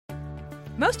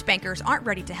Most bankers aren't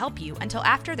ready to help you until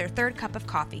after their third cup of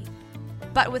coffee.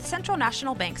 But with Central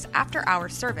National Bank's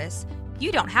after-hours service,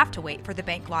 you don't have to wait for the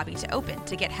bank lobby to open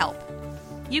to get help.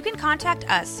 You can contact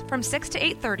us from 6 to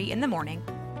 8:30 in the morning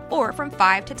or from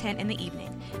 5 to 10 in the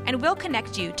evening, and we'll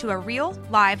connect you to a real,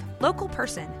 live, local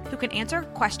person who can answer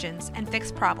questions and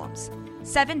fix problems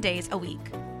 7 days a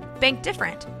week. Bank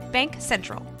different. Bank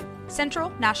Central. Central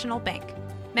National Bank.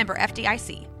 Member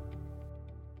FDIC.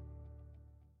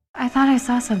 I thought I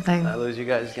saw something. Did I lose you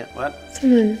guys again? What?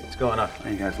 Someone. What's going on? What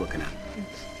are you guys looking at?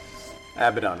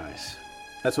 Abaddon eyes.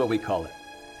 That's what we call it.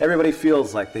 Everybody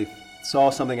feels like they saw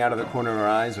something out of the corner of their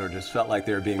eyes or just felt like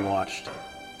they were being watched.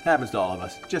 Happens to all of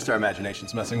us. Just our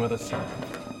imagination's messing with us.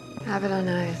 Abaddon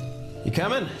eyes. You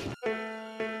coming?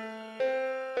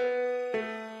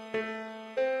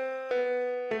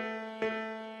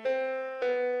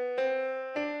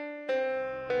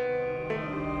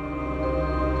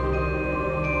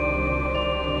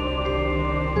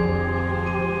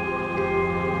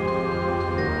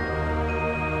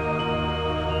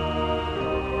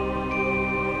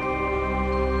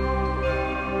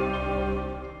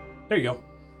 There you go.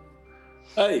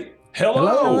 Hey. Hello.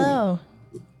 Hello.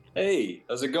 Hey,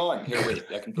 how's it going? Here, wait,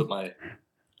 I can put my...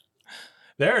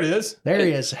 There it is. There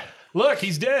he is. Look,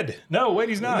 he's dead. No, wait,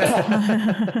 he's not.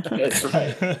 That's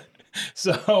right.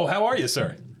 So, how are you,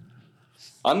 sir?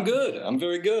 I'm good. I'm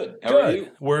very good. How are you?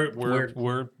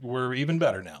 We're even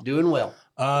better now. Doing well.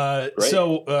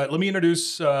 So let me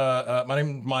introduce. My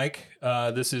name is Mike.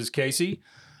 This is Casey.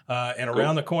 And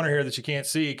around the corner here that you can't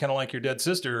see, kind of like your dead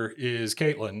sister, is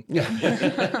Caitlin.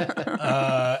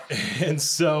 And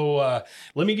so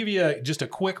let me give you just a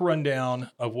quick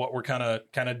rundown of what we're kind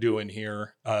of doing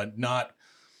here. Not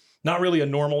really a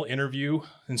normal interview,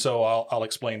 and so I'll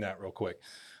explain that real quick.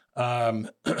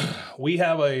 We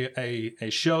have a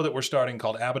show that we're starting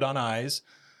called Abaddon Eyes,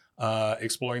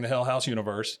 exploring the Hell House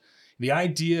universe. The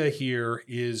idea here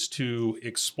is to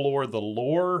explore the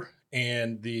lore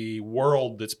and the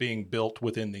world that's being built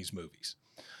within these movies.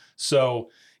 So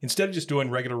instead of just doing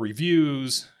regular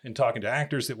reviews and talking to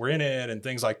actors that were in it and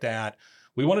things like that,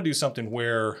 we want to do something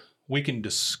where we can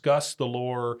discuss the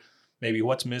lore, maybe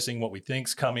what's missing, what we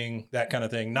think's coming, that kind of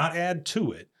thing. Not add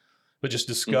to it, but just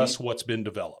discuss what's been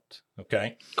developed.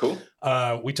 Okay. Cool.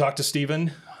 We talked to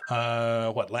Steven,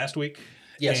 last week?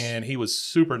 Yes. And he was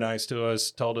super nice to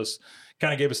us, told us,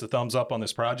 kind of gave us the thumbs up on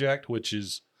this project, which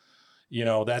is,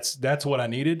 that's what I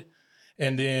needed.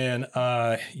 And then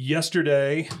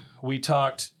yesterday we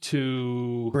talked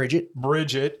to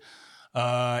Bridget.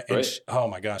 Oh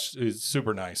my gosh, it's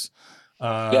super nice.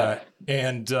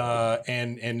 And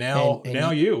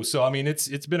now you. So I mean,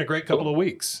 it's been a great couple of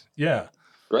weeks. Yeah.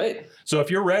 Great. So if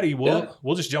you're ready,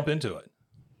 we'll just jump into it.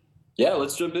 Yeah,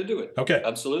 let's jump into it. Okay.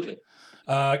 Absolutely.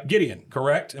 Gideon,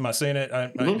 correct? Am I saying it?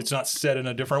 It's not said in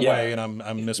a different way, and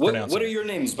I'm mispronouncing. What are your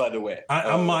names, by the way?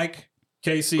 I'm Mike.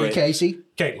 Casey. Great.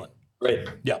 Caitlin. Great.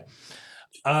 Yeah.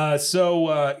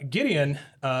 So Gideon,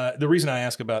 the reason I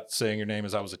ask about saying your name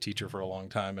is I was a teacher for a long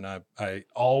time, and I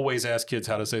always ask kids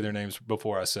how to say their names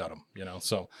before I said them,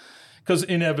 so because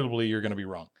inevitably you're going to be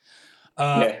wrong.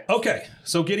 Okay.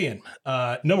 So Gideon,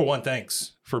 number one,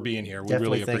 thanks for being here. We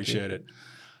Definitely, really appreciate it.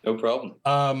 No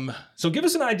problem. So give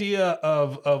us an idea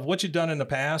of what you've done in the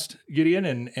past, Gideon,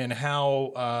 and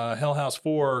how Hell House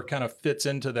 4 kind of fits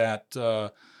into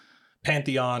that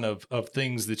pantheon of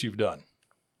things that you've done.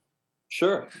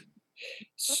 Sure.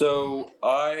 So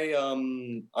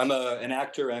I'm an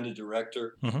actor and a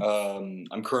director.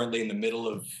 I'm currently in the middle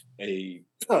of a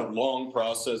long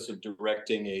process of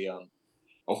directing a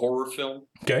horror film.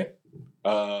 Okay.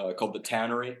 Called The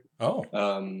Tannery. Oh.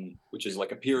 Which is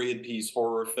like a period piece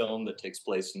horror film that takes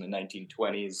place in the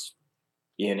 1920s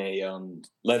in a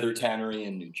leather tannery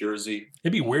in New Jersey.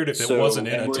 It'd be weird if it wasn't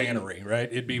in a tannery,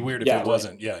 right? It'd be weird if it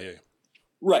wasn't. Yeah.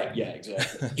 Right. Yeah,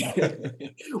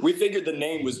 exactly. We figured the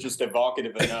name was just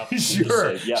evocative enough.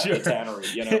 Sure. The tannery,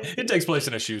 It takes place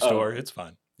in a shoe store. It's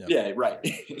fine. Yeah, right.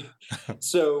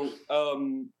 So,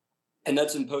 and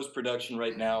that's in post-production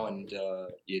right now. And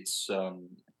it's, so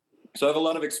I have a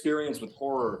lot of experience with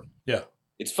horror. Yeah.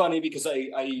 It's funny because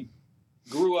I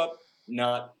grew up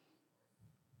not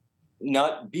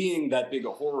being that big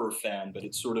a horror fan, but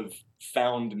it sort of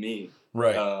found me.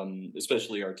 Right.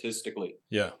 Especially artistically.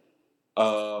 Yeah.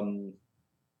 Then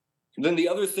the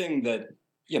other thing that,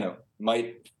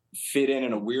 might fit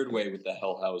in a weird way with the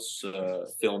Hell House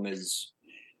film is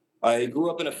I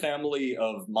grew up in a family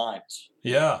of mimes.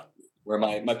 Yeah. Where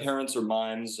my parents are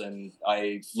mimes, and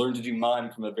I learned to do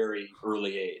mime from a very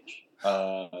early age.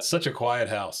 Such a quiet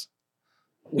house.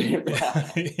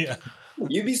 Yeah.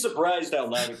 You'd be surprised how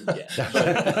loud it can get.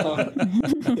 But,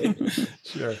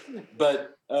 Sure.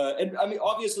 But and I mean,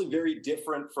 obviously, very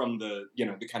different from the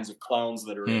the kinds of clowns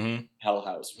that are in Hell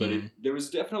House. But there was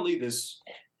definitely this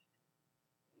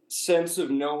sense of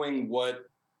knowing what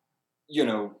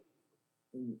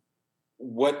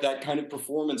what that kind of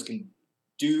performance can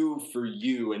do for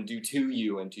you and do to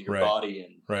you and to your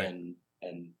body and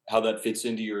how that fits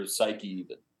into your psyche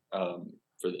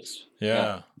for this.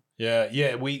 Yeah.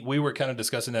 We were kind of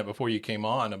discussing that before you came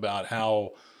on about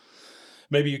how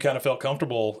maybe you kind of felt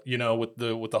comfortable, with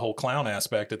the whole clown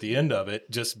aspect at the end of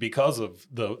it, just because of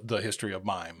the history of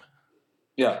mime.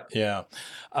 Yeah. Yeah.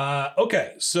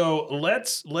 Okay. So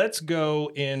let's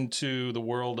go into the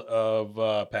world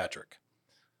of Patrick.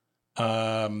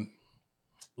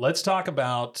 Let's talk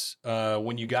about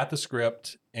when you got the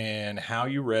script and how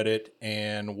you read it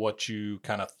and what you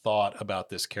kind of thought about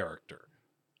this character.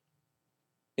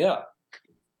 Yeah.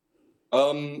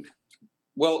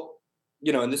 Well,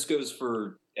 and this goes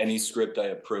for any script I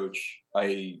approach.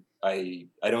 I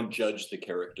don't judge the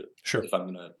character if I'm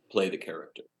going to play the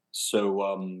character.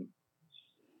 So,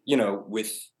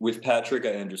 with Patrick,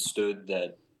 I understood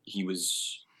that he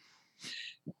was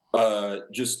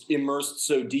just immersed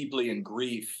so deeply in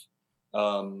grief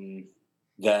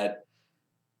that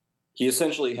he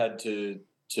essentially had to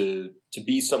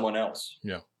be someone else.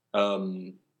 Yeah.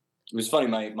 It was funny.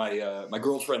 My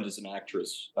girlfriend is an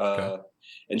actress,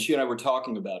 and she and I were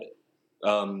talking about it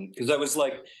because I was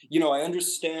like, I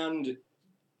understand.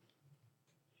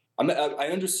 I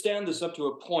understand this up to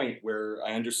a point where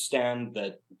I understand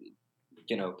that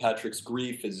Patrick's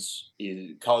grief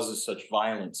causes such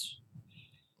violence.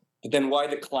 But then why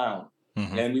the clown?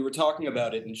 And we were talking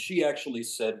about it, and she actually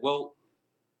said, well,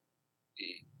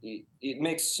 it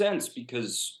makes sense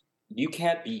because you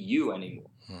can't be you anymore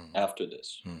after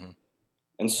this.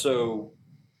 And so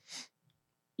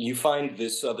you find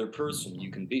this other person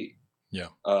you can be. Yeah.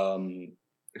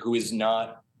 Who is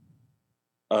not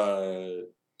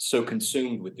so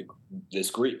consumed with this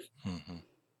grief.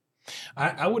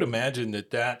 I would imagine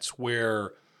that that's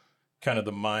where kind of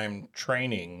the mime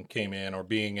training came in, or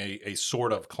being a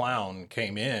sort of clown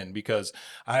came in, because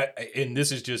and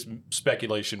this is just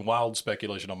speculation, wild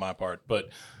speculation on my part, but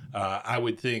I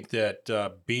would think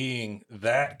that being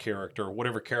that character,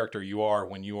 whatever character you are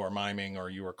when you are miming or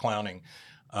you are clowning,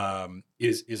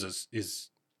 is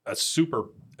a super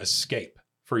escape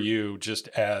for you, just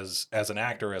as an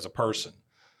actor, as a person.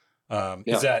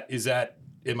 Is that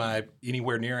am I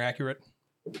anywhere near accurate?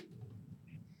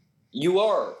 You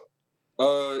are.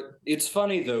 It's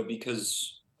funny though,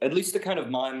 because at least the kind of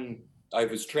mime I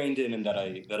was trained in and that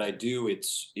I do,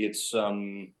 it's it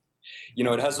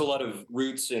has a lot of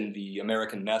roots in the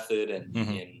American method and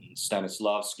in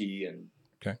Stanislavski, and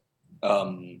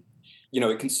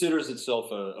it considers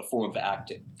itself a form of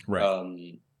acting.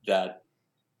 Right. That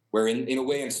where in a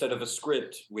way, instead of a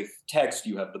script with text,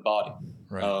 you have the body.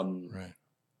 Right. Right.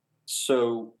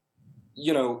 So,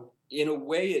 in a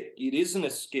way, it is an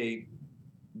escape,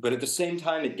 but at the same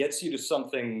time, it gets you to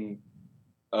something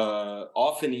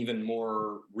often even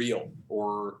more real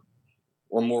or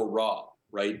more raw,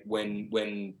 right?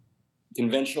 When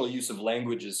conventional use of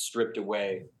language is stripped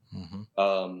away,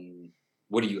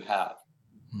 what do you have?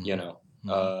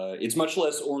 It's much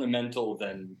less ornamental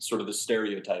than sort of the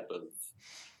stereotype of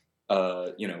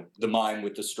the mime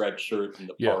with the striped shirt and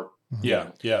the part.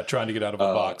 Yeah, trying to get out of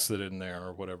a box that isn't there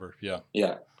or whatever. Yeah.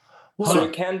 So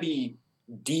it can be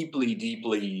deeply,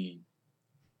 deeply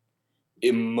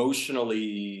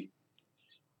emotionally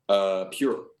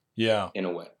pure. Yeah, in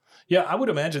a way. Yeah, I would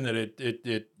imagine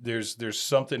that there's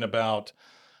something about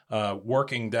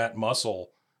working that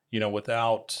muscle,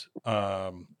 without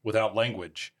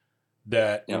language,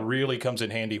 that really comes in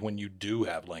handy when you do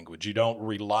have language. You don't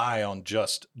rely on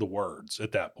just the words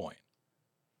at that point.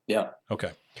 Yeah.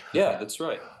 Okay. Yeah, that's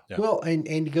right. Yeah. Well, and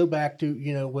to go back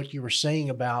to, what you were saying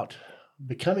about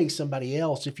becoming somebody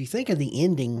else, if you think of the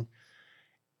ending,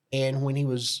 and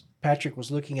when Patrick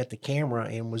was looking at the camera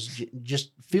and was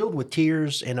just filled with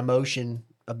tears and emotion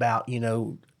about,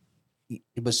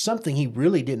 it was something he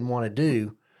really didn't want to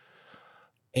do.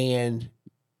 And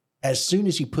as soon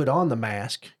as he put on the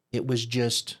mask, it was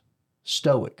just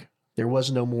stoic. There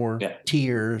was no more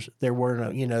tears. There were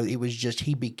no, it was just,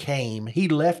 he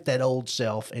left that old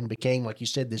self and became, like you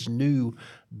said, this new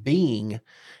being.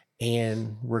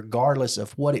 And regardless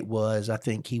of what it was, I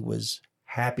think he was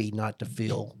happy not to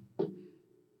feel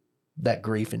that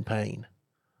grief and pain.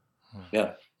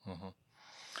 Yeah.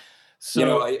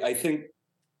 So I think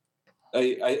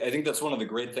that's one of the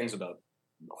great things about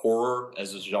horror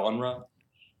as a genre,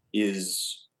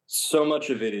 is so much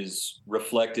of it is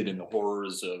reflected in the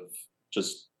horrors of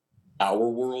just our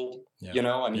world. Yeah. You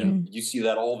know, I mean, you see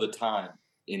that all the time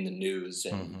in the news,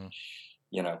 and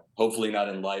you know, hopefully not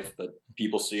in life, but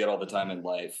people see it all the time in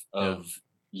life of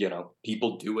you know,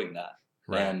 people doing that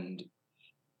and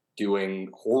doing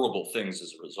horrible things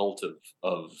as a result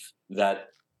of that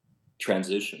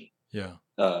transition. Yeah.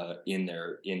 In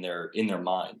their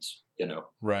minds, you know.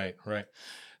 Right.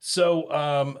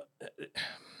 So,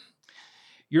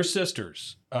 your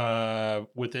sisters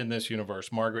within this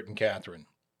universe, Margaret and Catherine.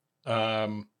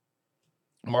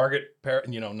 Margaret,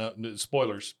 you know, no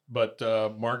spoilers, but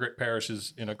Margaret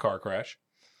perishes in a car crash.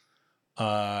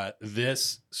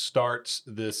 This starts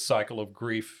this cycle of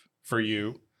grief for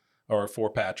you, or for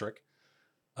Patrick.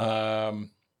 And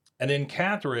then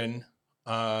Catherine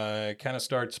kind of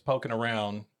starts poking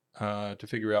around to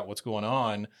figure out what's going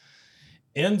on,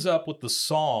 ends up with the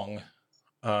song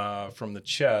from the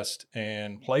chest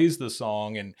and plays the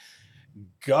song, and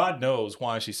God knows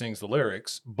why she sings the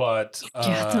lyrics, but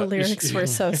the lyrics were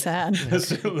so sad.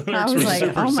 The I was like,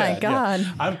 oh my God.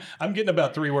 Yeah. I'm getting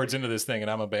about 3 words into this thing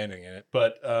and I'm abandoning it.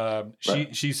 But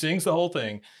she sings the whole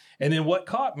thing. And then what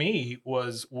caught me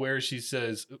was where she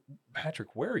says,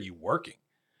 Patrick, where are you working?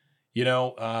 You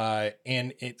know,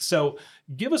 so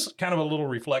give us kind of a little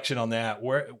reflection on that.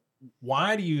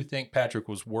 Why do you think Patrick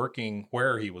was working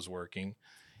where he was working?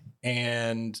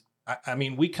 And I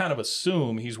mean, we kind of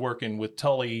assume he's working with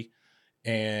Tully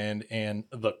and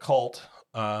the cult,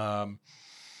 but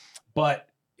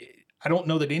I don't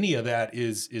know that any of that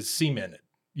is cemented.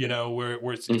 You know, where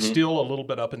it's still a little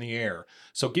bit up in the air.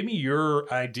 So give me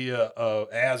your idea of,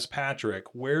 as Patrick,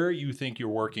 where you think you're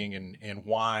working and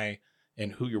why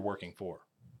and who you're working for.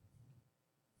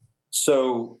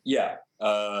 So,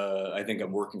 I think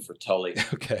I'm working for Tully.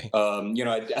 Okay. You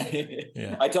know,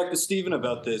 I talked to Stephen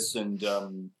about this, and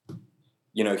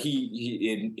you know, he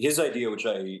in his idea, which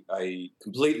I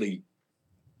completely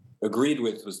agreed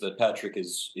with, was that Patrick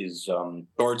is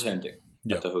bartending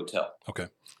at the hotel. Okay.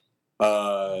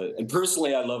 And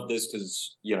personally, I love this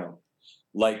because, you know,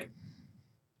 like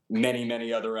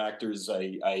many other actors,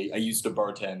 I used to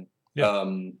bartend. Yeah.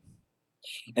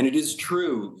 And it is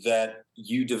true that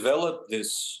you develop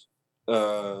this, you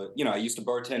know, I used to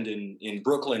bartend in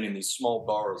Brooklyn in these small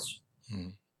bars,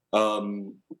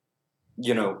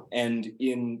 you know, and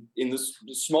in this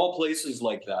small places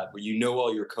like that, where you know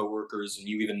all your coworkers and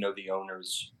you even know the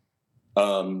owners,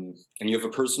 and you have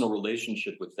a personal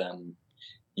relationship with them,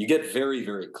 you get very,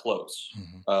 very close,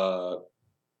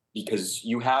 because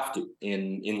you have to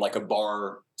in like a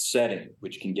bar setting,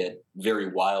 which can get very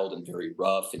wild and very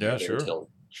rough, and you're there till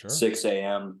 6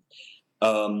 a.m.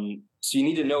 So you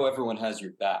need to know everyone has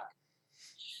your back.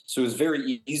 So it's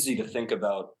very easy to think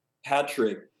about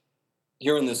Patrick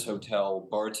here in this hotel,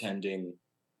 bartending,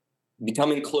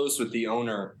 becoming close with the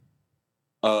owner,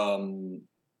 in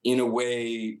a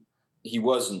way he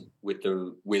wasn't with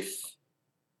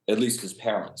at least his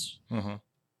parents.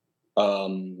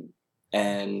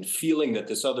 And feeling that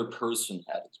this other person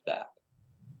had his back,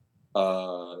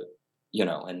 you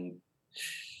know, and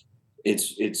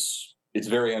it's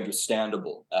very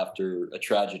understandable after a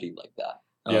tragedy like that.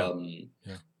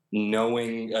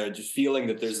 Knowing, just feeling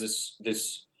that there's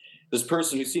this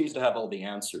person who seems to have all the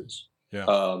answers.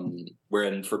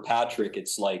 Wherein for Patrick,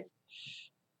 it's like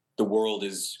the world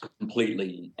is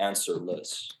completely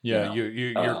answerless. Yeah,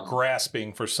 you know? You're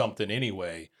grasping for something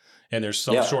anyway. And there's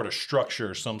some sort of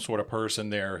structure, some sort of person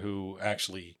there who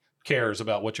actually cares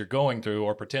about what you're going through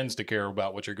or pretends to care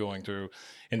about what you're going through.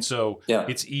 And so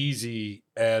it's easy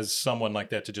as someone like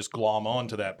that to just glom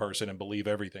onto that person and believe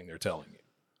everything they're telling you.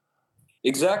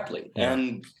 Exactly. Yeah.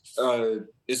 And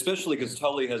especially because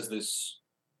Tully has this,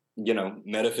 you know,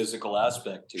 metaphysical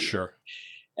aspect to it. Sure.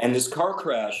 And this car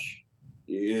crash,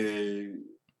 you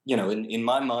know, in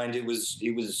my mind, it was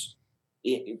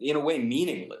in a way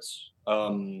meaningless.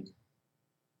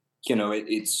 You know,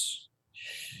 it's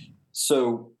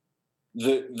so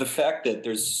the fact that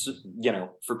there's, you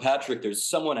know, for Patrick, there's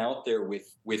someone out there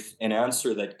with an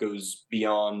answer that goes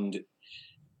beyond,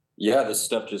 this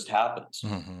stuff just happens.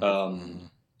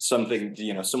 Something,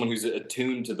 you know, someone who's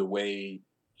attuned to the way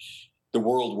the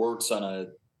world works on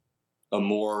a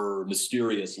more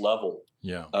mysterious level.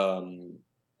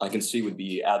 I can see would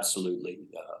be absolutely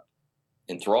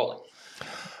enthralling.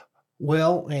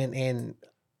 Well, and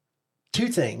two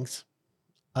things.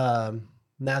 Now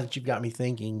that you've got me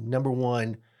thinking, number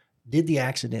one, did the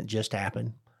accident just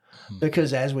happen?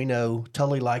 Because as we know,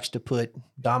 Tully likes to put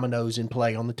dominoes in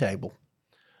play on the table.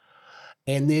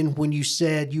 And then when you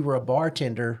said you were a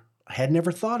bartender, I had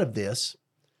never thought of this,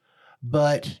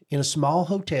 but in a small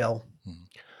hotel,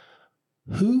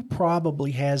 who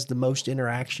probably has the most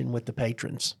interaction with the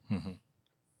patrons?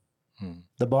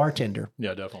 the bartender.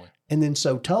 Yeah, definitely. And then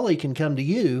so Tully can come to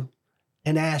you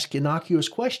and ask innocuous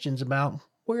questions about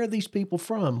where are these people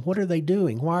from? What are they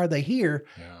doing? Why are they here?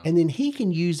 Yeah. And then he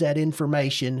can use that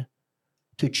information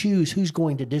to choose who's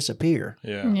going to disappear.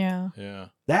 Yeah.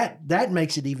 That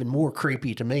makes it even more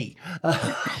creepy to me.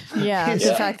 Yeah,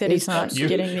 the fact that he's not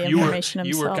getting the information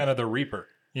himself. You were kind of the reaper.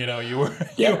 You were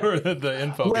the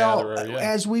info gatherer. Yeah.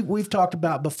 As we've talked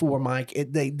about before, Mike,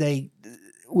 they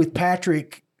with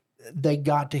Patrick, they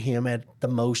got to him at the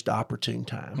most opportune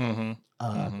time.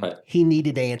 He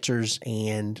needed answers,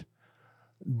 and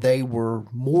they were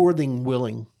more than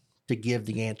willing to give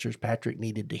the answers Patrick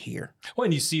needed to hear. Well,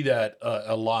 and you see that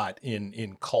a lot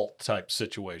in cult type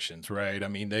situations, right? I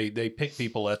mean, they pick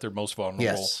people at their most vulnerable,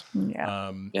 Yes.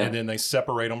 And then they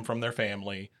separate them from their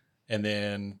family, and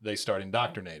then they start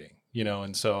indoctrinating,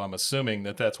 and so I'm assuming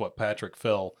that that's what Patrick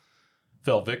fell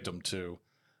victim to.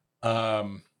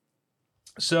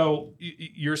 So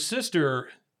your sister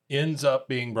ends up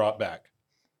being brought back.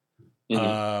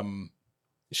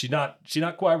 She's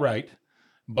not quite right,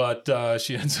 but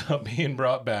she ends up being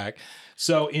brought back.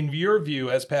 So in your view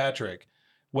as Patrick,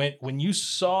 when you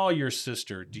saw your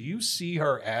sister, do you see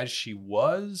her as she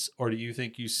was, or do you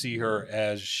think you see her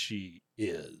as she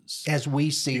is? As we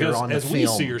see her on the film. As we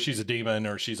see her, she's a demon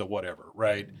or she's a whatever,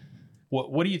 right?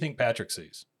 What do you think Patrick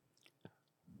sees?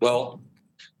 Well,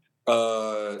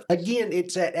 again,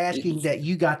 it's at asking that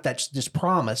you got this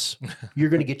promise. You're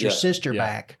going to get your sister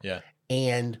back. Yeah.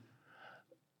 And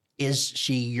is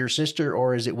she your sister,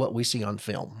 or is it what we see on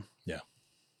film? Yeah.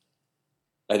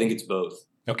 I think it's both.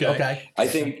 Okay. I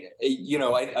think,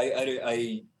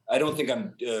 I don't think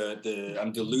I'm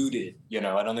deluded.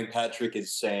 I don't think Patrick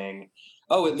is saying,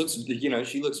 oh, it looks,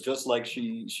 she looks just like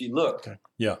she looked. Okay.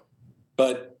 Yeah.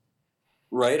 But,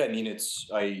 right. I mean,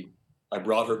 I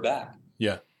brought her back.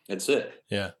 Yeah. That's it.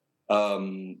 Yeah.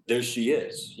 There she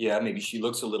is. Yeah. Maybe she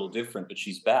looks a little different, but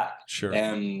she's back. Sure.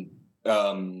 And,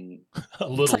 a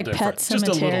little like different. Pet Just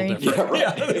a Sematary. little different. Yeah,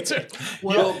 right. Yeah, that's it.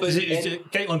 Well, but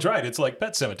Caitlin's right. It's like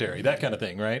Pet Cemetery, that kind of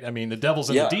thing, right? I mean, the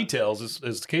devil's in the details,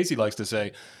 as Casey likes to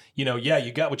say.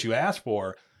 You got what you asked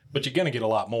for, but you're going to get a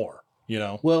lot more,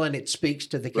 Well, and it speaks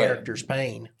to the character's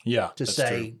pain. Yeah. To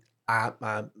say, I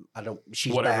don't,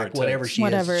 she's Whatever back, it whatever takes. she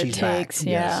Whatever is, it she's takes.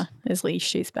 back. Yeah. At least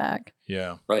she's back.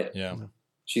 Yeah. Right. Yeah.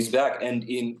 She's back. And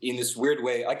in this weird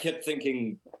way, I kept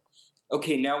thinking,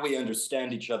 okay, now we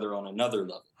understand each other on another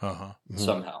level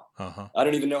somehow. I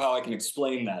don't even know how I can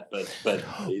explain that, but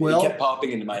it kept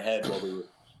popping into my head while we were.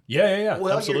 Yeah.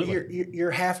 Well, absolutely.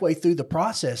 you're halfway through the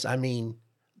process. I mean,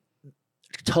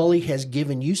 Tully has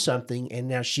given you something, and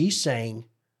now she's saying,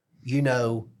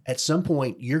 at some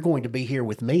point you're going to be here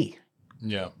with me.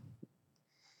 Yeah.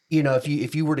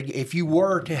 If you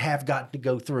were to have gotten to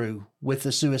go through with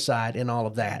the suicide and all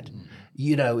of that,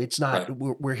 it's not,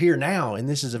 we're here now. And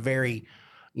this is a very,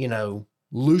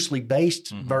 loosely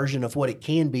based version of what it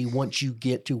can be once you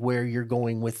get to where you're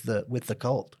going with the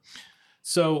cult.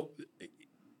 So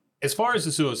as far as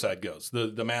the suicide goes,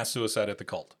 the mass suicide at the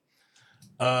cult,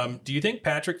 do you think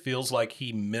Patrick feels like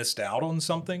he missed out on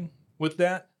something with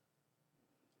that?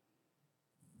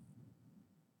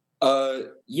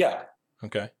 Yeah.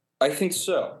 Okay. I think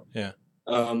so. Yeah.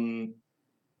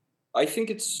 I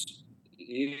think it's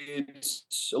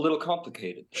a little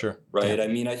complicated. Sure. Right. Yeah. I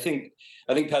mean, I think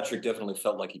Patrick definitely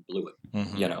felt like he blew it,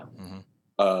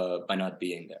 by not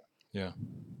being there. Yeah.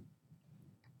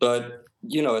 But,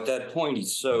 at that point,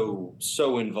 he's so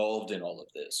involved in all of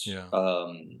this. Yeah.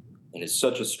 And is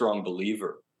such a strong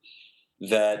believer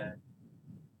that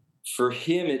for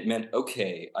him, it meant,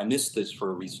 okay, I missed this for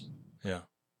a reason. Yeah.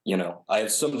 I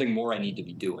have something more I need to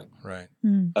be doing. Right.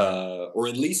 Or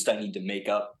at least I need to make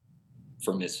up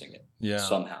for missing it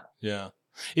somehow. Yeah.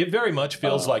 It very much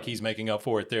feels like he's making up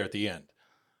for it there at the end.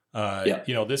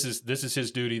 This is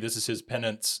his duty. This is his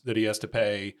penance that he has to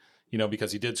pay,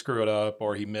 because he did screw it up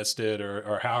or he missed it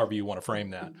or however you want to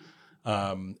frame that.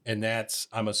 And that's,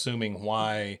 I'm assuming,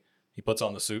 why he puts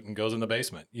on the suit and goes in the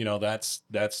basement. That's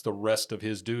the rest of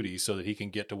his duty so that he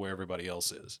can get to where everybody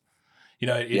else is.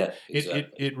 Exactly.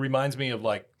 It reminds me of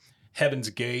like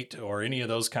Heaven's Gate or any of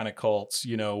those kind of cults,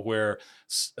 where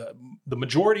the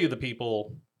majority of the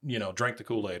people, drank the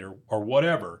Kool-Aid or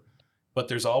whatever, but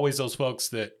there's always those folks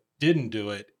that didn't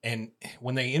do it. And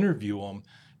when they interview them,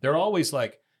 they're always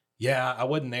like, yeah, I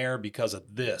wasn't there because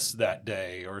of this that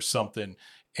day or something.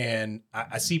 And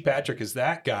I see Patrick as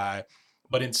that guy,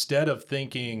 but instead of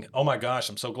thinking, oh my gosh,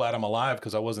 I'm so glad I'm alive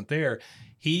because I wasn't there,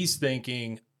 he's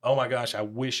thinking, oh my gosh, I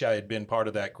wish I had been part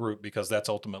of that group because that's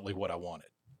ultimately what I wanted.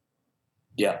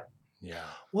 Yeah. Yeah.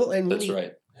 Well, and that's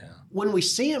right. when we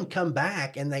see him come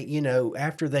back and they,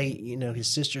 after they, his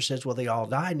sister says, well, they all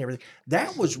died and everything,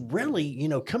 that was really,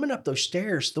 coming up those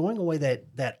stairs, throwing away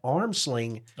that arm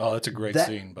sling. Oh, that's a great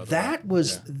scene, by the way. That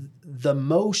was the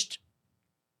most,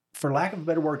 for lack of a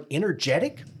better word,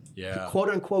 energetic, quote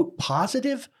unquote,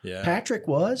 positive Patrick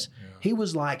was. Yeah. He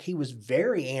was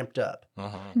very amped up,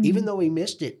 even though he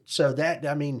missed it. So that,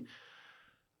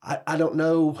 I don't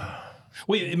know.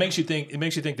 Well, it makes you think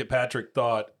that Patrick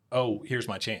thought, oh, here's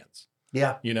my chance.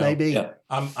 Yeah, maybe. Yeah.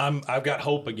 I've got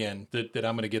hope again that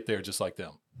I'm going to get there just like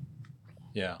them.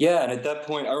 Yeah. Yeah, and at that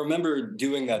point, I remember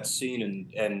doing that scene,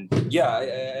 and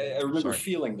I remember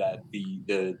feeling that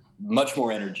the much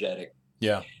more energetic.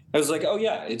 Yeah. I was like, oh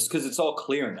yeah, it's because it's all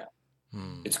clear now.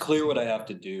 It's clear what I have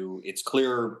to do. It's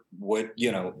clear what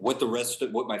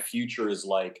what my future is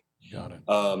like. Got it.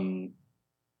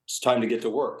 It's time to get to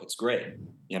work. It's great.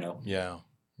 Yeah.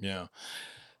 Yeah.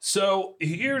 So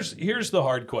here's the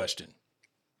hard question.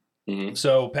 Mm-hmm.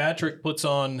 So Patrick puts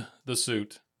on the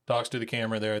suit, talks to the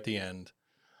camera there at the end.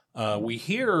 We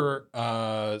hear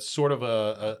sort of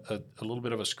a little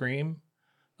bit of a scream,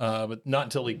 but not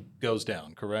until he goes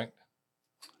down, correct?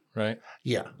 Right?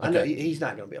 Yeah. Okay. I know he's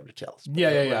not going to be able to tell us.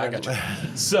 Yeah. I got you.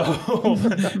 So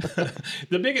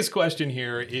the biggest question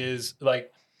here is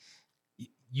like,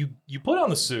 you put on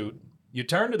the suit, you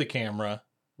turn to the camera.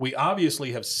 We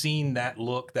obviously have seen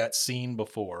that scene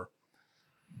before.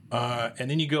 And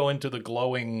then you go into the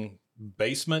glowing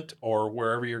basement or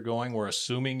wherever you're going. We're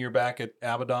assuming you're back at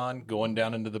Abaddon, going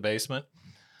down into the basement.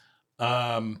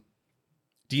 Do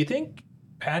you think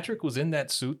Patrick was in that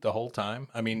suit the whole time?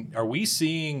 I mean, are we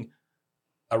seeing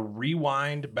a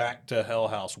rewind back to Hell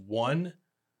House 1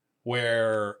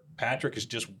 where Patrick is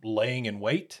just laying in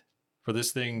wait for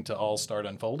this thing to all start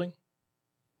unfolding?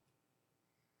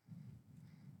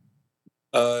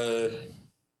 I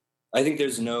think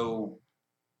there's no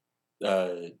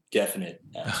definite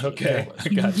answer. Okay, I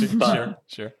got you.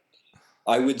 Sure.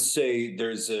 I would say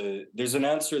there's an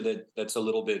answer that's a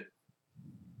little bit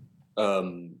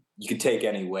you could take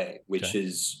any way, which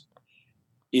is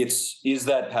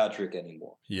that Patrick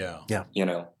anymore? Yeah.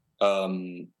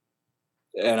 And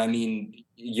I mean,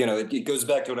 it goes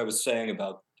back to what I was saying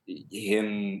about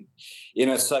him in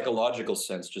a psychological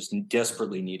sense, just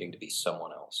desperately needing to be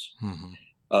someone else. Mm-hmm.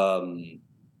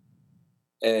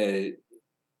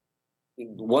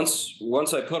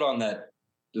 Once I put on that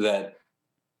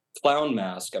clown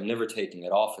mask, I'm never taking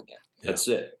it off again. That's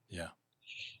it. Yeah.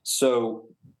 So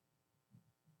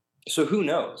who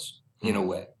knows in a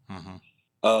way?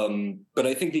 Mm-hmm. But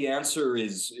I think the answer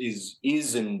is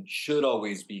and should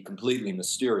always be completely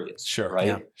mysterious. Sure. Right.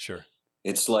 Yeah, sure.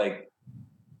 It's like,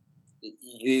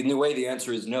 in the way the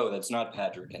answer is no, that's not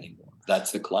Patrick anymore.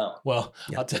 That's the clown. Well,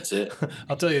 that's it.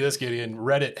 I'll tell you this, Gideon.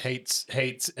 Reddit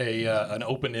hates an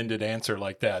open-ended answer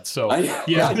like that. So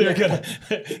they're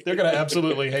gonna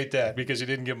absolutely hate that because you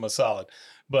didn't give them a solid.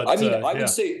 But I mean, I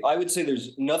would say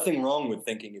there's nothing wrong with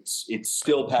thinking it's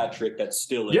still Patrick. That's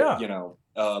still it.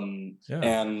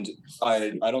 And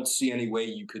I don't see any way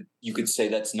you could say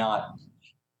that's not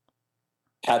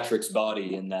Patrick's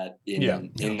body in that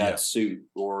suit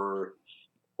or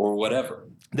whatever.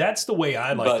 That's the way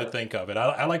I like to think of it.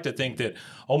 I like to think that,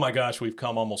 oh my gosh, we've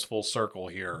come almost full circle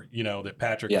here. That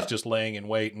Patrick is just laying in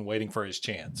wait and waiting for his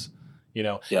chance.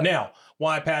 Now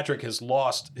why Patrick has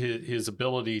lost his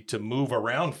ability to move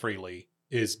around freely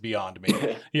is beyond me.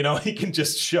 He can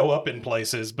just show up in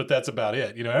places, but that's about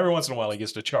it. Every once in a while he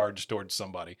gets to charge towards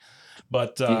somebody.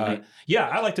 But I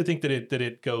like to think that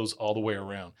it goes all the way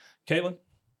around. Caitlin?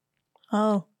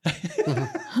 Oh.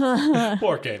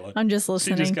 Poor Caitlin. I'm just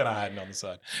listening. She's just kind of hiding on the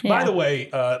side. Yeah. By the way,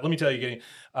 let me tell you,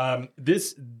 Gideon,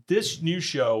 this new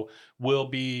show will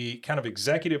be kind of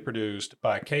executive produced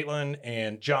by Caitlin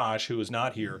and Josh, who is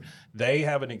not here. They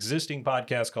have an existing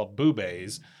podcast called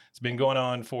Boobays. It's been going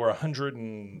on for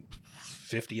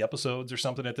 150 episodes or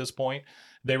something at this point.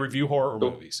 They review horror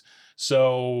movies.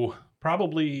 So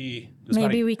probably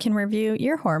maybe we can review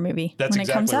your horror movie when it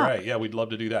comes out. Right. Yeah, we'd love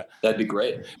to do that. That'd be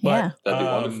great. But, that'd be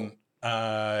wonderful.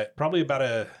 Probably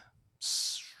about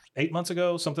 8 months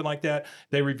ago, something like that,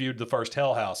 they reviewed the first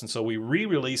Hell House, and so we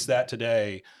re-released that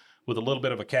today with a little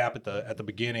bit of a cap at the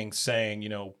beginning, saying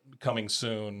coming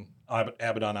soon,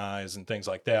 Abaddon Eyes and things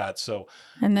like that. So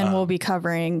and then we'll be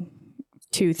covering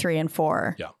 2, 3, and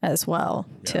 4 as well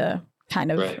to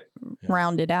kind of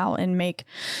round it out and make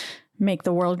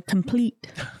the world complete.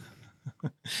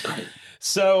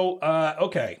 So,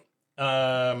 okay.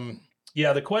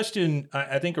 The question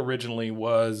I think originally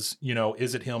was,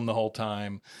 is it him the whole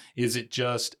time? Is it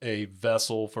just a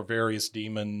vessel for various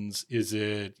demons? Is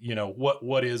it,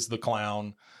 what is the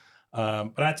clown?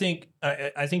 But I think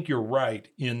you're right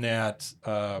in that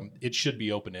it should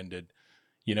be open-ended.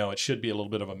 It should be a little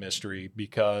bit of a mystery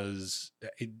because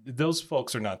those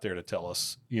folks are not there to tell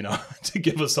us, to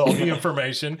give us all the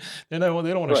information. They don't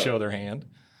want to show their hand.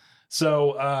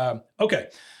 So, okay.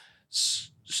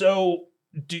 So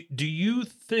do you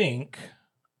think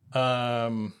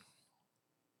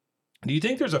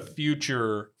there's a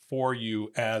future for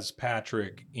you as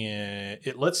Patrick in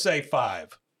it? Let's say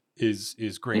 5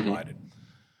 is green lighted.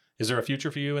 Is there a future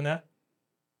for you in that?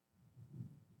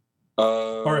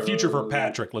 Or a future for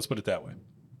Patrick, let's put it that way.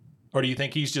 Or do you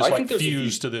think he's just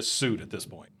fused to this suit at this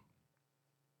point?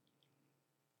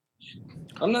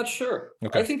 I'm not sure.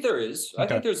 Okay. I think there is. Okay. I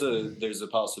think there's a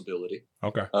possibility.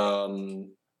 Okay.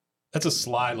 That's a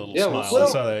sly little smile. Well, I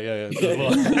saw that.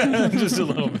 Yeah. Just a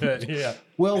little bit. Yeah.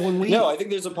 Well, I think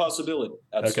there's a possibility.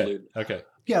 Absolutely. Okay.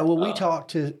 Yeah. Well, we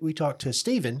talked to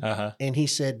Stephen, and he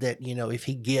said that if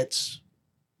he gets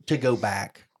to go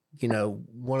back,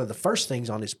 one of the first things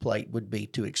on his plate would be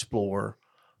to explore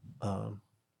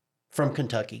from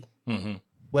Kentucky,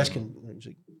 Western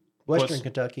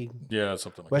Kentucky,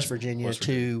 something like West Virginia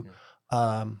to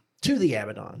the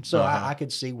Abaddon. So I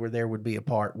could see where there would be a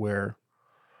part where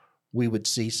we would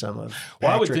see some of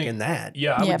Patrick in that.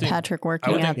 Yeah, I would think, Patrick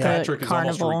working at the Patrick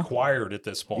carnival is almost required at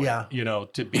this point. Yeah.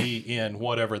 To be in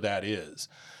whatever that is.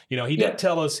 He did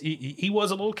tell us he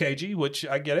was a little cagey, which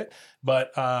I get it,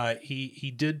 but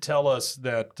he did tell us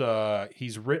that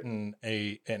he's written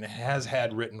and has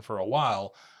had written for a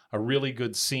while a really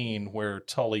good scene where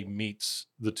Tully meets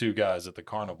the two guys at the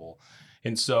carnival,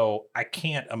 and so I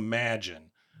can't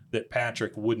imagine that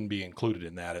Patrick wouldn't be included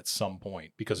in that at some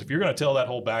point, because if you're going to tell that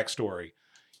whole backstory,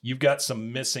 you've got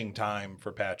some missing time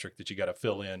for Patrick that you got to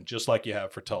fill in, just like you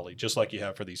have for Tully, just like you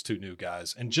have for these two new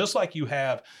guys, and just like you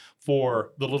have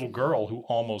for the little girl who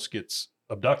almost gets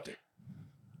abducted.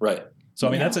 Right. So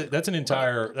I mean, that's an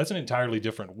entirely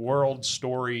different world,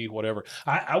 story, whatever.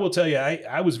 I will tell you,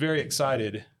 I was very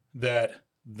excited that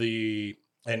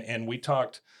and we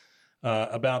talked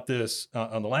about this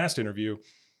on the last interview.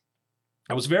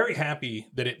 I was very happy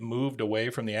that it moved away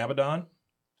from the Abaddon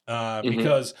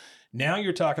because now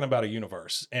you're talking about a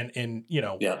universe, and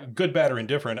good, bad, or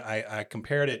indifferent. I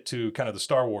compared it to kind of the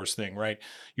Star Wars thing, right?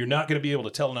 You're not going to be able to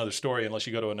tell another story unless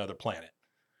you go to another planet,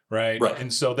 right?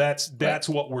 And so that's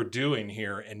what we're doing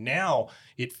here. And now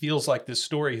it feels like this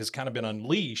story has kind of been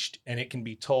unleashed, and it can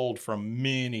be told from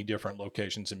many different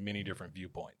locations and many different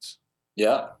viewpoints.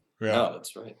 Yeah. No,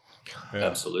 that's right. Yeah.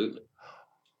 Absolutely.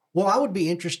 Well, I would be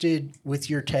interested with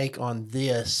your take on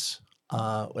this.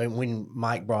 When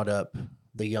Mike brought up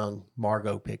the young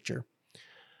Margot picture,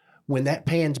 when that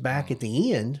pans back at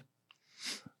the end,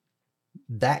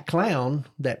 that clown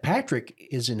that Patrick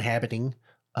is inhabiting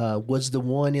was the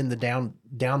one in the down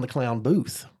the clown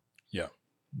booth. Yeah.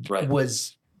 Right.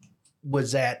 Was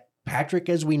that Patrick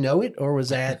as we know it, or was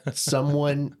that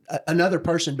someone, another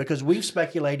person? Because we've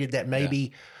speculated that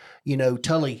maybe,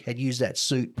 Tully had used that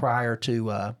suit prior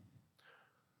to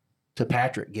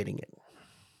Patrick getting it.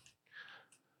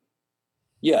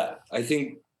 Yeah,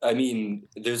 I mean,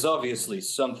 there's obviously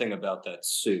something about that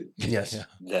suit. Yes.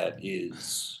 That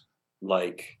is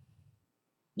like,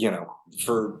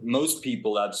 for most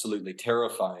people, absolutely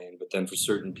terrifying, but then for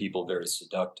certain people, very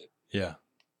seductive. Yeah.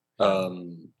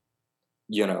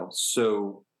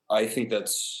 So I think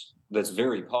that's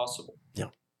very possible. Yeah.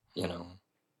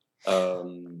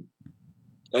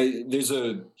 There's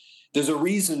a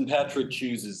reason Patrick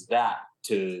chooses that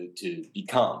to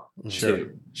become.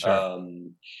 Sure.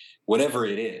 Whatever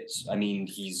it is. I mean,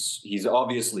 he's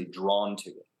obviously drawn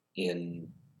to it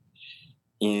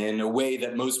in a way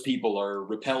that most people are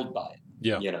repelled by it.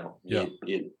 Yeah.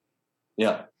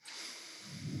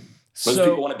 Most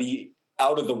people want to be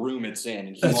out of the room it's in,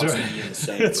 and he wants to be in the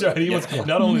same room. That's right.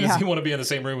 Not only does he want to be in the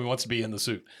same room, he wants to be in the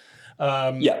suit.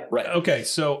 Right. Okay,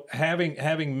 so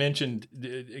having mentioned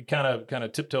kind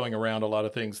of tiptoeing around a lot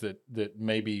of things that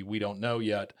maybe we don't know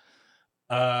yet,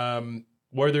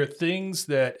 were there things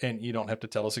that, and you don't have to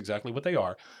tell us exactly what they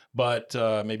are, but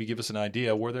maybe give us an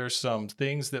idea, were there some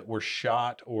things that were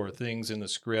shot or things in the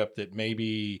script that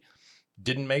maybe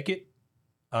didn't make it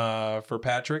for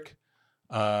Patrick?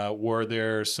 Were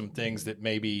there some things that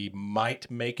maybe might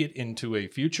make it into a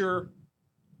future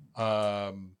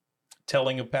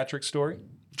telling of Patrick's story?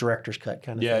 Director's cut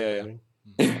kind of thing.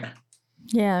 Yeah.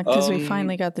 Yeah, because we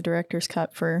finally got the director's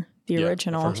cut for the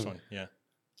original. The first one, yeah.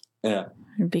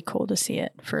 It'd be cool to see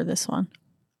it for this one.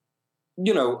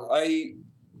 I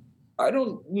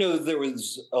don't know that there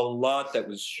was a lot that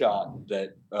was shot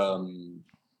that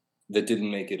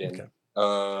didn't make it in.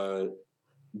 Okay.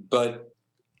 But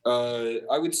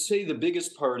I would say the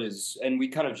biggest part is, and we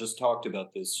kind of just talked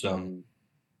about this.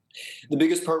 The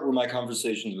biggest part were my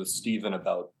conversations with Stephen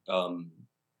about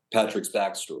Patrick's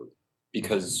backstory,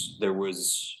 because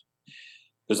there's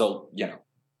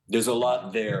a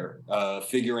lot there,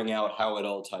 figuring out how it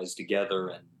all ties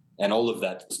together and all of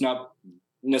that. It's not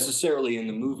necessarily in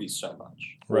the movie so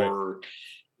much, right. Or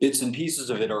bits and pieces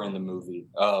of it are in the movie.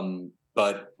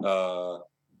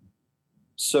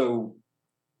 So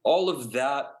all of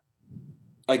that,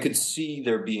 I could see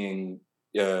there being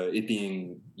it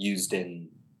being used in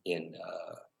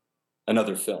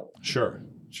another film. Sure.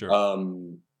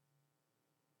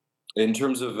 In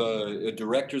terms of a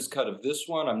director's cut of this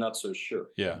one, I'm not so sure.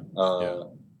 Yeah.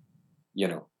 You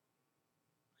know.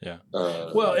 Yeah.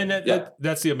 Well, and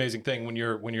that's the amazing thing when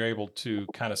you're able to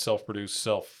kind of self-produce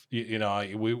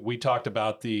we talked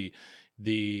about the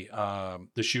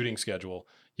shooting schedule.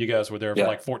 You guys were there for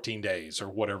like 14 days or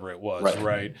whatever it was,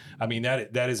 right? I mean,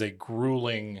 that is a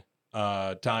grueling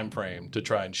time frame to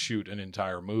try and shoot an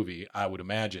entire movie, I would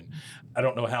imagine. I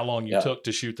don't know how long you took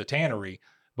to shoot the tannery,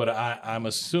 but I'm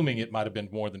assuming it might have been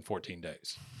more than 14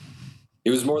 days. It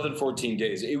was more than 14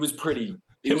 days. It was pretty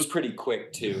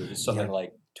quick too. It was something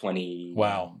like 20.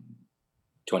 Wow.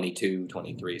 22,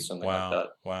 23, something like that.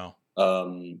 Wow.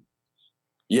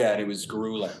 Yeah, and it was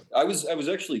grueling. I was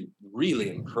actually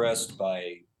really impressed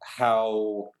by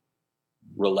how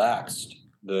relaxed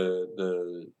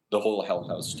the whole Hell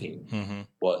House team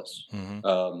was.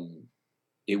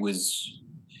 It was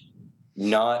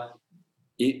not.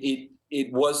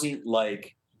 It wasn't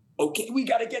like, okay, we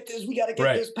got to get this,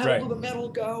 pedal to the metal,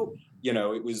 go.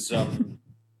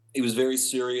 It was very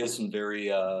serious and very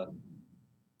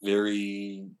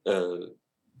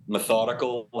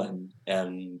methodical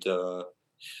and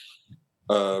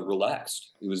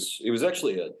relaxed. It was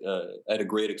actually a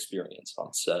great experience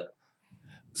on set.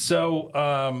 So,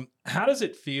 how does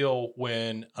it feel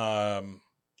when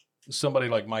somebody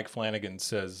like Mike Flanagan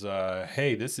says,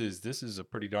 "Hey, this is a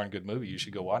pretty darn good movie. You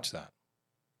should go watch that"?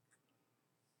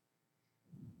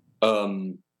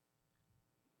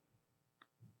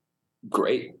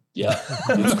 Great. Yeah.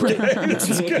 It's great.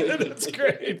 That's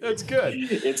good. That's good.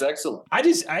 It's excellent.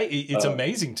 It's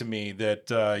amazing to me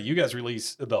that you guys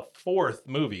released the fourth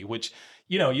movie, which,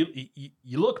 you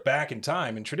look back in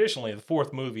time, and traditionally the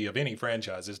fourth movie of any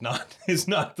franchise is not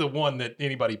the one that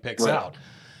anybody picks out.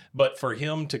 But for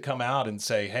him to come out and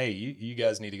say, "Hey, you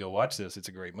guys need to go watch this. It's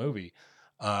a great movie."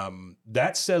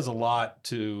 That says a lot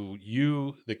to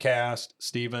you, the cast,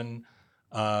 Stephen,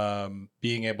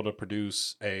 being able to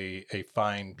produce a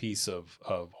fine piece of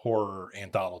horror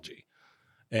anthology.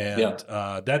 And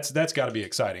that's got to be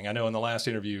exciting. I know in the last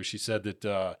interview, she said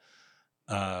that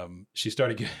she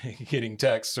started getting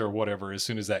texts or whatever as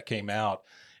soon as that came out,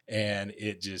 and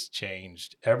it just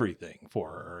changed everything for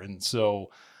her. And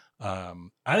so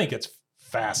I think it's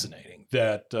fascinating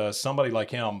that somebody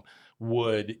like him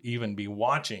would even be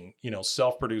watching,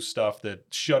 self-produced stuff, that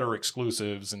Shudder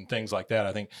exclusives and things like that.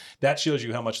 I think that shows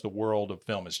you how much the world of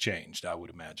film has changed, I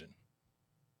would imagine.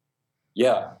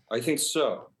 Yeah, I think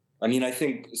so. I mean, I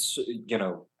think,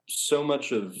 so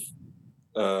much of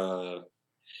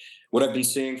what I've been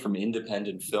seeing from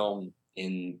independent film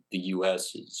in the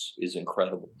US is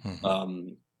incredible.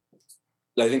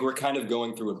 I think we're kind of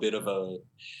going through a bit of a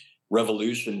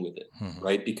revolution with it,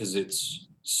 right? Because it's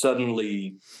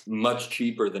suddenly much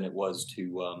cheaper than it was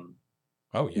to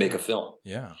make a film.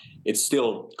 Yeah. It's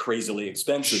still crazily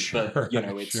expensive, but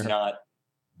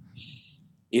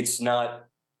it's not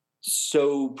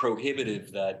so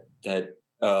prohibitive that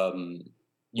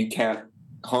you can't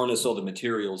harness all the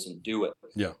materials and do it.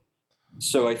 Yeah.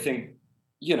 So I think,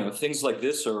 things like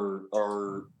this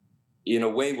are in a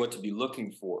way what to be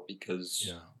looking for,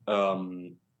 because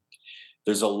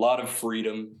there's a lot of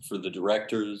freedom for the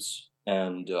directors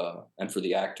and for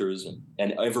the actors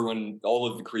and everyone, all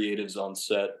of the creatives on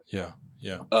set. Yeah.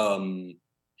 And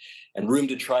room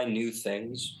to try new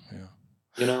things.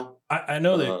 Yeah. I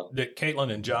know that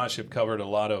Caitlin and Josh have covered a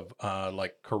lot of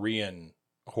like Korean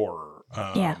horror,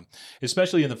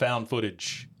 especially in the found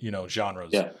footage,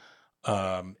 genres. Yeah.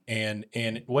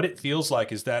 And what it feels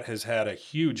like is that has had a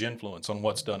huge influence on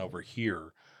what's done over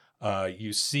here.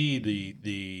 You see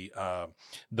the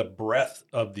breadth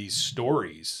of these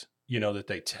stories, that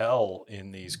they tell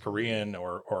in these Korean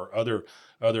or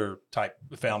other type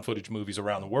found footage movies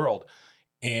around the world.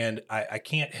 And I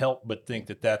can't help but think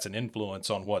that that's an influence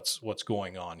on what's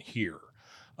going on here.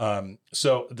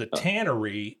 So the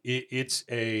tannery,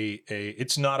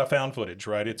 it's not a found footage,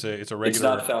 right? It's a regular. It's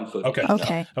not found footage.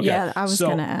 Okay. Yeah, I was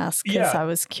going to ask because I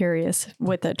was curious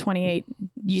with the 28.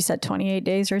 You said 28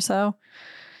 days or so.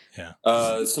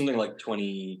 Something like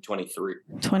 23.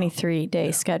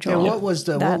 23-day schedule. And what was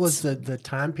the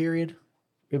time period?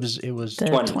 It was the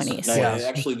 20s. 20s. No, Yes.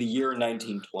 actually, the year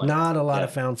 1920. Not a lot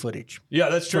of found footage. Yeah,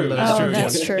 that's true. From That's the- true. Oh,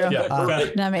 that's Yeah. true.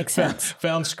 Yeah. That makes sense.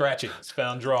 Found scratchings,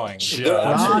 found drawings. There A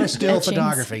lot of still Etchings.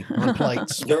 photography on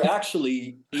plates. There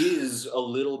actually is a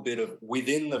little bit of,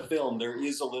 within the film, there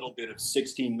is a little bit of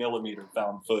 16 millimeter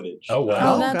found footage. Oh,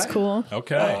 wow. Oh, that's okay. cool.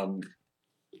 Okay.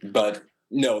 But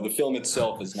no, the film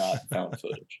itself is not found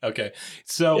footage. Okay.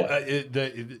 So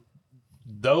Yeah.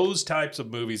 those types of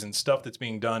movies and stuff that's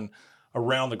being done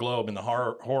around the globe in the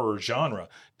horror genre,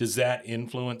 does that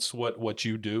influence what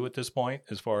you do at this point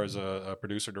as far as a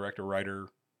producer, director, writer,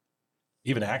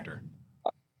 even actor?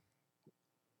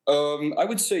 I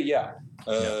would say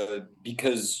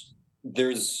because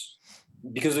there's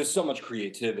so much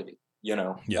creativity,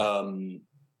 within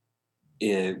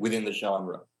the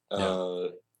genre.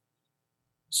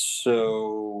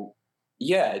 So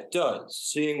yeah, it does.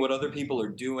 Seeing what other people are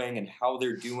doing and how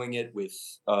they're doing it with,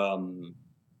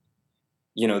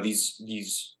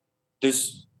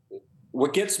 there's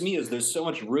what gets me is there's so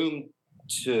much room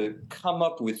to come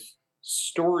up with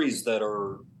stories that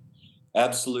are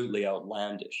absolutely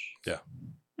outlandish. Yeah.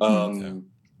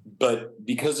 But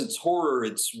because it's horror,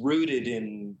 it's rooted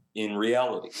in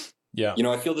reality. Yeah.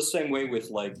 I feel the same way with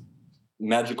like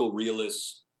magical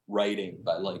realist writing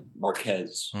by like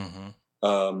Marquez.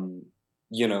 Mm-hmm.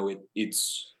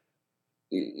 It's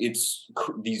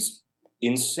these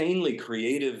insanely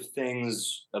creative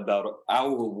things about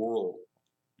our world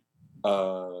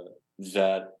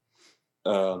that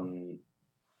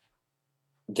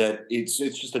it's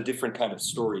just a different kind of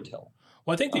storytelling.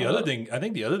 Well, I think the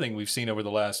other thing we've seen over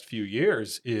the last few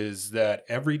years is that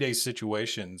everyday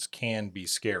situations can be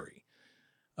scary.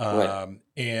 Right.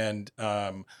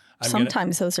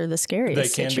 Sometimes those are the scariest They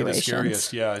can situations. be the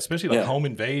scariest, yeah, especially like home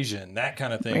invasion, that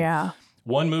kind of thing. Yeah.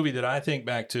 One movie that I think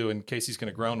back to, and Casey's going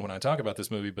to groan when I talk about this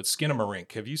movie, but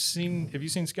Skinamarink. Have you seen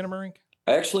Skinamarink?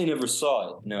 I actually never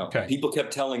saw it. No. Okay. People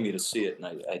kept telling me to see it, and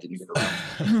I didn't get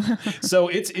around. So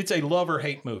it's a love or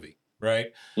hate movie, right?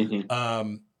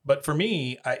 Mm-hmm. But for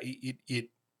me, I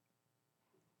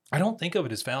don't think of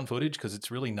it as found footage because it's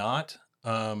really not.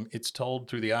 It's told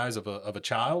through the eyes of a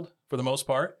child for the most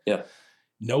part. Yeah.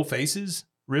 No faces,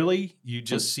 really. You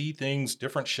just see things,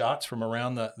 different shots from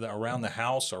around the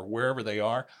house or wherever they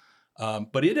are.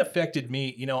 But it affected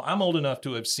me. I'm old enough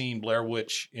to have seen Blair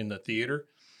Witch in the theater,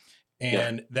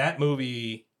 and that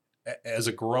movie, as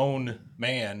a grown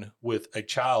man with a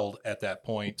child at that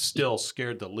point, still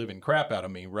scared the living crap out of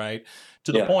me, right?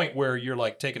 To the point where you're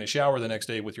like taking a shower the next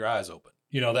day with your eyes open,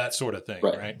 that sort of thing,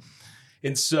 right?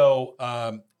 And so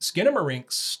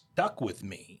Skinamarink stuck with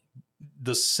me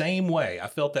the same way. I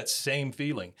felt that same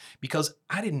feeling because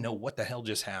I didn't know what the hell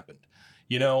just happened,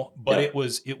 but it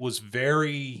was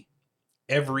very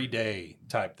everyday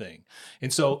type thing.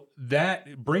 And so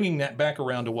that, bringing that back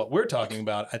around to what we're talking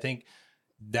about, I think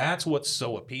that's what's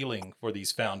so appealing for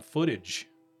these found footage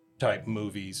type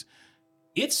movies.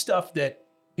 It's stuff that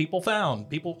people found,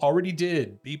 people already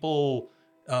did, people,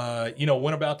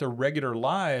 went about their regular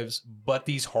lives, but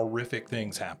these horrific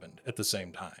things happened at the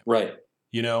same time. Right.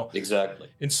 Exactly.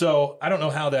 And so I don't know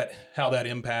how that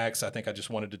impacts. I think I just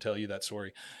wanted to tell you that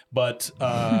story, but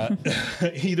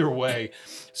either way.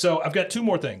 So I've got two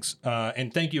more things,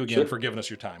 and thank you again for giving us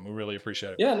your time. We really appreciate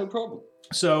it. Yeah, no problem.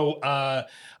 So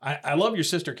I love your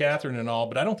sister Catherine and all,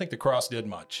 but I don't think the cross did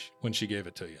much when she gave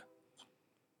it to you.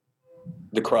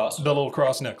 The cross, the little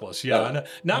cross necklace. Yeah,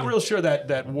 not real sure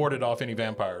that warded off any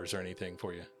vampires or anything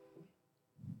for you.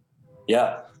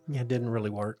 Yeah. Yeah, it didn't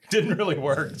really work. Didn't really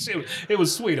work. It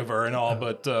was sweet of her and all,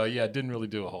 but it didn't really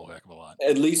do a whole heck of a lot.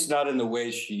 At least not in the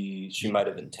way she might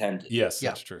have intended. Yes,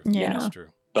 that's true. Yeah. That's true.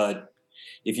 But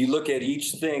if you look at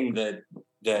each thing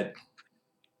that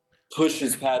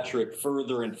pushes Patrick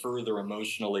further and further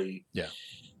emotionally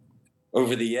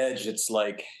over the edge, it's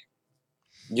like,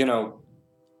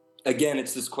 again,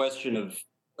 it's this question of,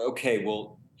 okay,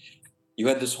 well, you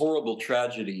had this horrible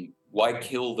tragedy. Why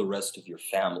kill the rest of your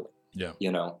family? Yeah.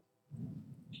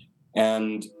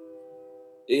 And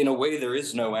in a way, there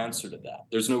is no answer to that.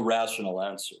 There's no rational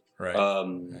answer. Right.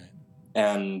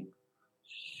 And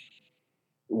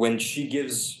when she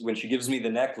gives me the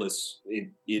necklace,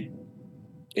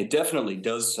 it definitely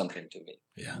does something to me.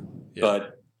 Yeah.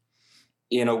 But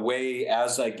in a way,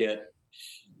 as I get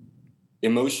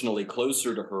emotionally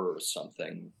closer to her or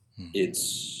something,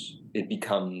 it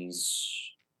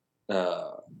becomes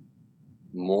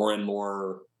more and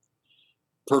more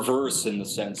perverse in the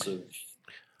sense of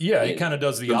it kind of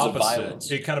does the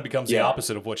opposite. It kind of becomes the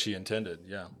opposite of what she intended.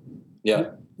 Yeah.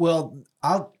 Well, Well,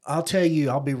 I'll tell you,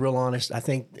 I'll be real honest. I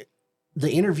think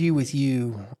the interview with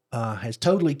you has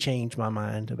totally changed my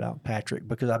mind about Patrick,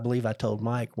 because I believe I told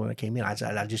Mike when I came in, I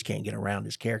said, I just can't get around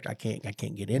his character. I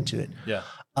can't get into it. Yeah.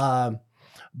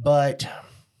 But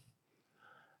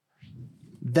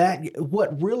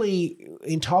what really,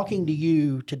 in talking to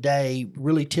you today,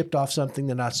 really tipped off something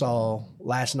that I saw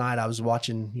last night. I was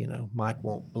watching, Mike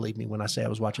won't believe me when I say I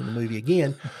was watching the movie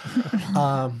again.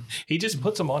 He just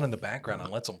puts them on in the background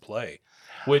and lets them play,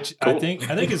 which cool. I think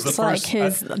is the it's first. Like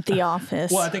his The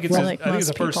Office. Well, I think it's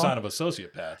the first sign of a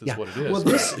sociopath. Is what it is.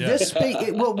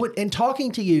 Well, in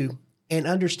talking to you and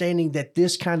understanding that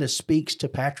this kind of speaks to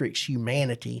Patrick's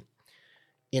humanity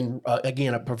in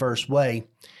again a perverse way.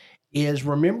 Is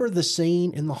remember the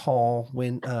scene in the hall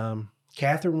when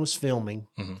Catherine was filming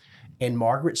and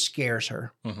Margaret scares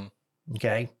her,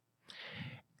 okay?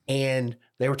 And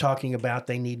they were talking about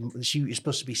she was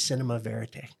supposed to be cinema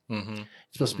verite. It's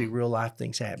supposed to be real life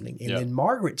things happening. And then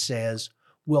Margaret says,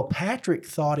 well, Patrick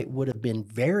thought it would have been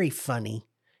very funny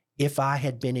if I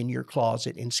had been in your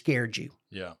closet and scared you.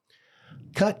 Yeah.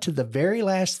 Cut to the very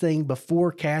last thing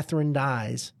before Catherine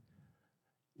dies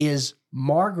is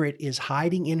Margaret is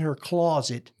hiding in her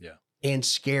closet and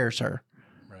scares her.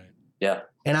 Right. Yeah.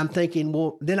 And I'm thinking,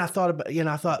 well, then I thought,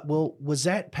 well, was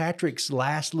that Patrick's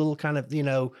last little kind of,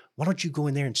 why don't you go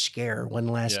in there and scare her one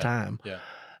last time? Yeah.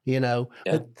 It's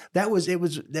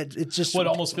just what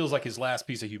almost feels like his last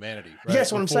piece of humanity. Right?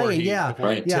 That's what I'm saying. He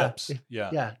tips.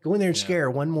 Yeah. Go in there and scare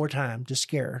her one more time. Just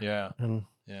scare her. Yeah. And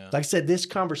like I said, this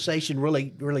conversation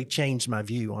really, really changed my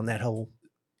view on that whole.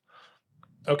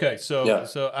 Okay,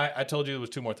 so I told you there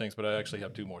was two more things, but I actually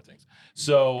have two more things.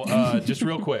 So just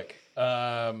real quick,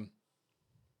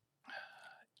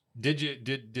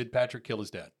 did Patrick kill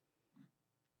his dad?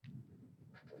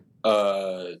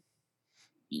 I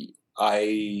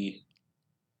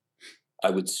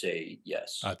would say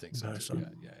yes. I think so.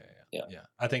 Yeah.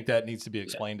 I think that needs to be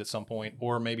explained at some point,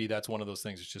 or maybe that's one of those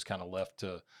things that's just kind of left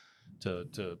to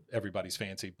everybody's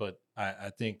fancy. But I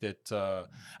think that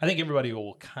I think everybody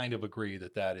will kind of agree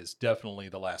that is definitely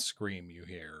the last scream you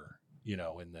hear,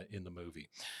 in the movie.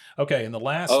 Okay, and the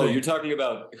last thing, you're talking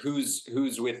about who's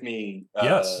with me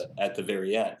at the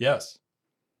very end. Yes.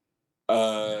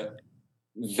 That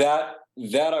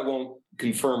I won't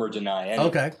confirm or deny anything.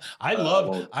 Okay. I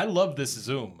love this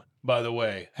Zoom. By the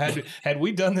way, had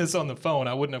we done this on the phone,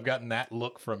 I wouldn't have gotten that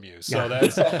look from you. So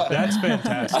that's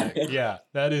fantastic. Yeah,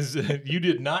 that is. You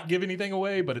did not give anything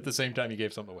away, but at the same time, you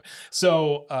gave something away.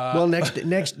 So,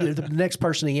 the next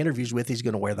person he interviews with, he's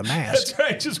going to wear the mask. That's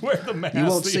right. Just wear the mask. You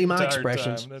won't see my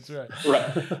expressions. Time. That's right.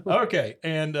 Right. Okay,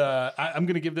 and I'm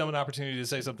going to give them an opportunity to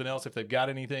say something else if they've got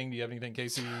anything. Do you have anything,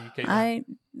 Casey? I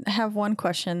have one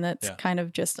question that's kind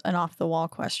of just an off the wall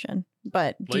question.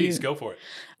 But please go for it.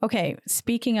 Okay.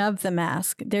 Speaking of the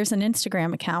mask, there's an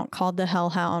Instagram account called the Hell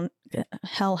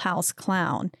House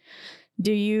Clown.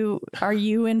 Are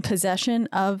you in possession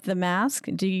of the mask?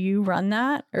 Do you run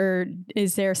that, or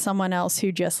is there someone else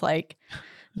who just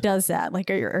does that?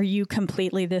 Like, are you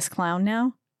completely this clown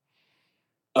now?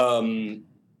 I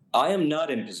am not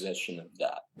in possession of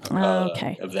that.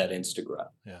 Okay. Of that Instagram.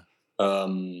 Yeah.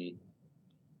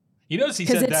 You notice he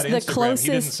said that Instagram. He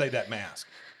didn't say that mask.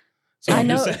 So I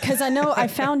know, because I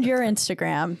found your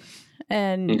Instagram,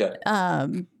 and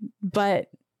but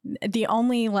the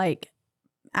only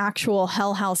actual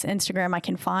Hell House Instagram I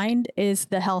can find is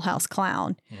the Hell House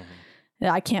Clown.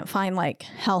 I can't find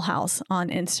Hell House on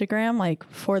Instagram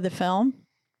for the film,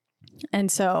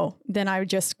 and so then I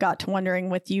just got to wondering,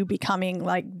 with you becoming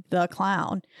the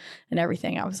clown and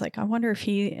everything, I was like, I wonder if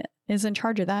he is in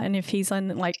charge of that, and if he's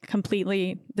in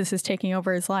completely, this is taking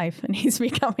over his life and he's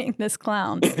becoming this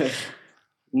clown.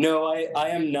 No, I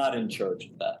am not in charge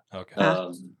of that. Okay.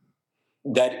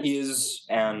 That is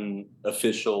an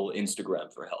official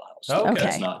Instagram for Hell House. Okay.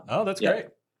 That's not. Oh, that's great.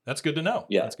 That's good to know.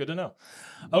 Yeah, that's good to know.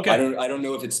 Okay. I don't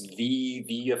know if it's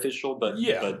the official, but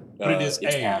but it is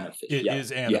an official. It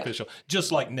is an official,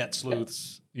 just like Net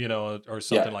Sleuths, or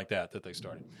something like that they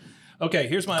started. Okay,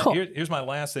 here's my here's my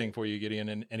last thing for you, Gideon,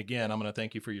 and again, I'm going to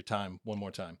thank you for your time one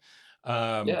more time.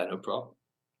 No problem.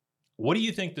 What do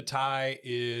you think the tie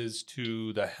is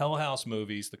to the Hell House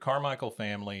movies, the Carmichael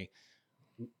family?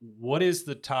 What is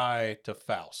the tie to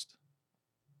Faust?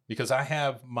 Because I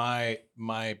have my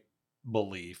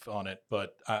belief on it,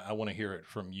 but I want to hear it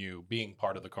from you, being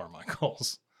part of the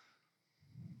Carmichaels.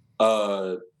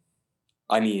 I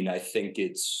think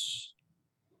it's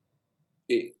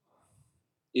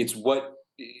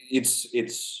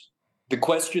the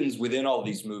questions within all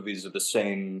these movies are the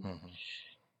same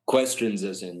questions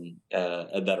as in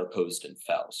that are posed in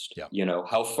Faust. Yeah.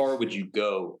 How far would you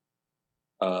go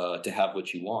to have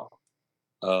what you want.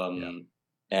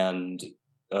 And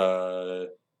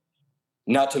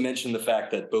not to mention the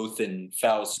fact that both in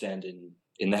Faust and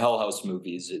in the Hell House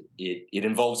movies, it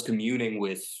involves communing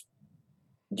with,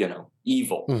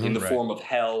 evil in the form of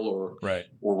hell or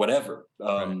whatever.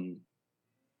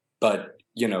 But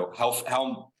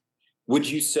how would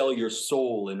you sell your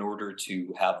soul in order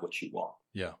to have what you want?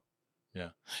 Yeah.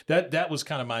 That was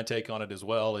kind of my take on it as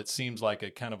well. It seems like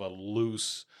a kind of a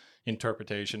loose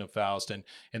interpretation of Faust, and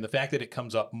the fact that it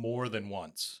comes up more than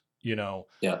once, is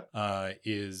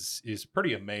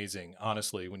pretty amazing,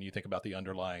 honestly, when you think about the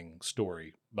underlying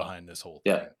story behind this whole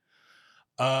thing.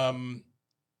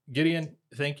 Gideon,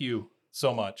 thank you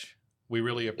so much. We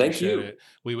really appreciate it.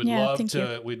 We would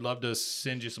we'd love to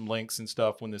send you some links and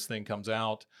stuff when this thing comes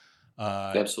out.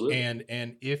 Absolutely.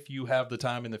 And if you have the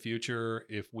time in the future,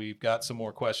 if we've got some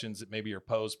more questions that maybe are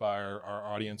posed by our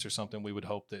audience or something, we would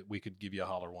hope that we could give you a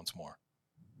holler once more.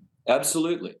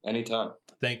 Absolutely. Anytime.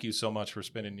 Thank you so much for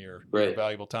spending your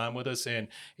valuable time with us. And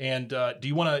do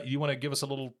you want to give us a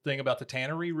little thing about the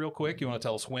tannery real quick? You want to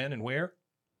tell us when and where?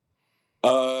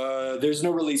 There's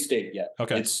no release date yet.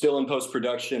 Okay. It's still in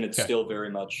post-production. It's still very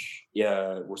much,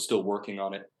 we're still working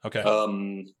on it. Okay.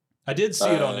 I did see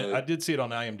it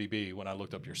on IMDb when I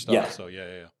looked up your stuff. Yeah. So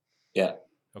yeah. Okay.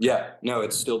 Yeah. No,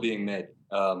 it's still being made.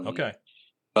 Okay.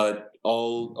 But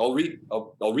I'll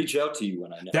reach out to you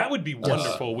when I know. That would be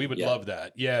wonderful. We would love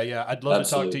that. Yeah. I'd love to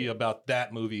talk to you about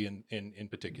that movie in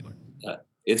particular.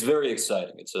 It's very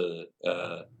exciting.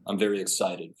 I'm very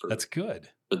excited for. That's good.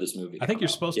 For this movie. I think you're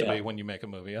supposed to be when you make a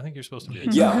movie. I think you're supposed to be.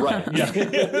 Yeah, right. Yeah.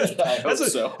 I hope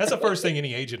so. That's the first thing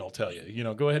any agent will tell you.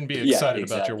 Go ahead and be excited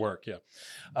about your work. Yeah.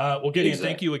 Well, Gideon,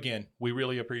 thank you again. We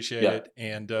really appreciate it.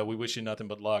 And we wish you nothing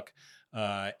but luck.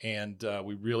 And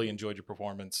we really enjoyed your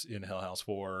performance in Hell House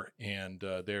 4. And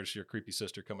there's your creepy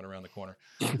sister coming around the corner.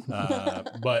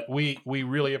 But we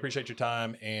really appreciate your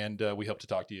time. And we hope to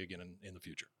talk to you again in the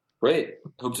future. Great.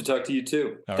 Hope to talk to you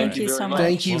too. Thank you very much.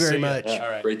 Thank you very much. Yeah,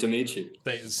 all right. Great to meet you.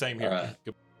 Same here. All right.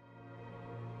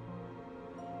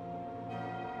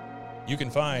 You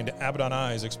can find Abaddon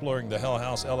Eyes exploring the Hell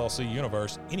House LLC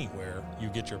universe anywhere you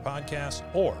get your podcasts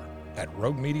or at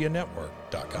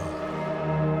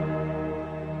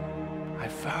roguemedianetwork.com. I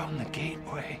found the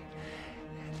gateway,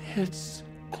 and it's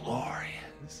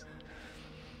glorious.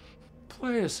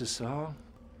 Play us a song.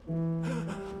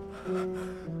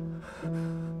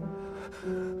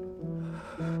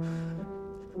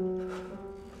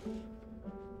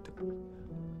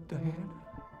 Diana?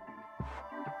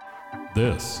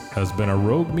 This has been a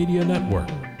Rogue Media Network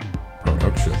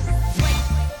production.